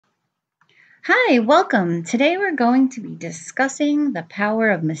Hi, welcome. Today we're going to be discussing the power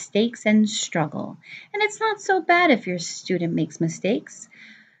of mistakes and struggle. And it's not so bad if your student makes mistakes.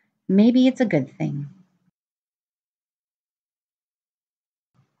 Maybe it's a good thing.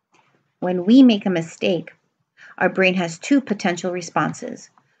 When we make a mistake, our brain has two potential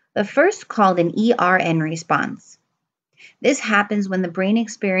responses. The first, called an ERN response. This happens when the brain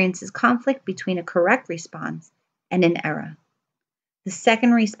experiences conflict between a correct response and an error. The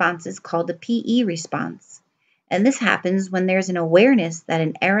second response is called the PE response, and this happens when there's an awareness that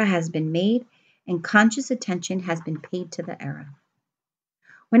an error has been made and conscious attention has been paid to the error.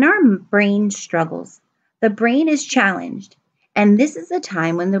 When our brain struggles, the brain is challenged, and this is the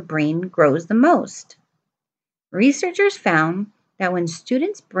time when the brain grows the most. Researchers found that when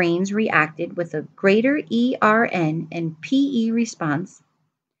students' brains reacted with a greater ERN and PE response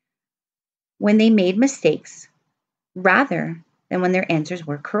when they made mistakes, rather than when their answers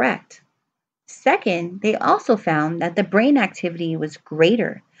were correct. Second, they also found that the brain activity was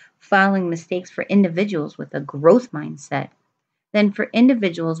greater following mistakes for individuals with a growth mindset than for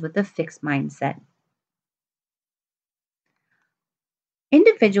individuals with a fixed mindset.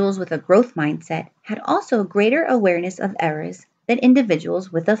 Individuals with a growth mindset had also greater awareness of errors than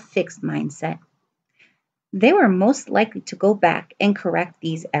individuals with a fixed mindset. They were most likely to go back and correct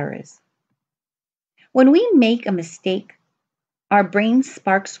these errors. When we make a mistake, our brain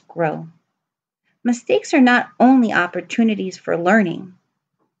sparks grow. Mistakes are not only opportunities for learning,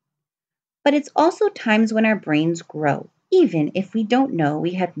 but it's also times when our brains grow, even if we don't know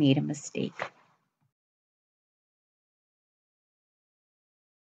we have made a mistake.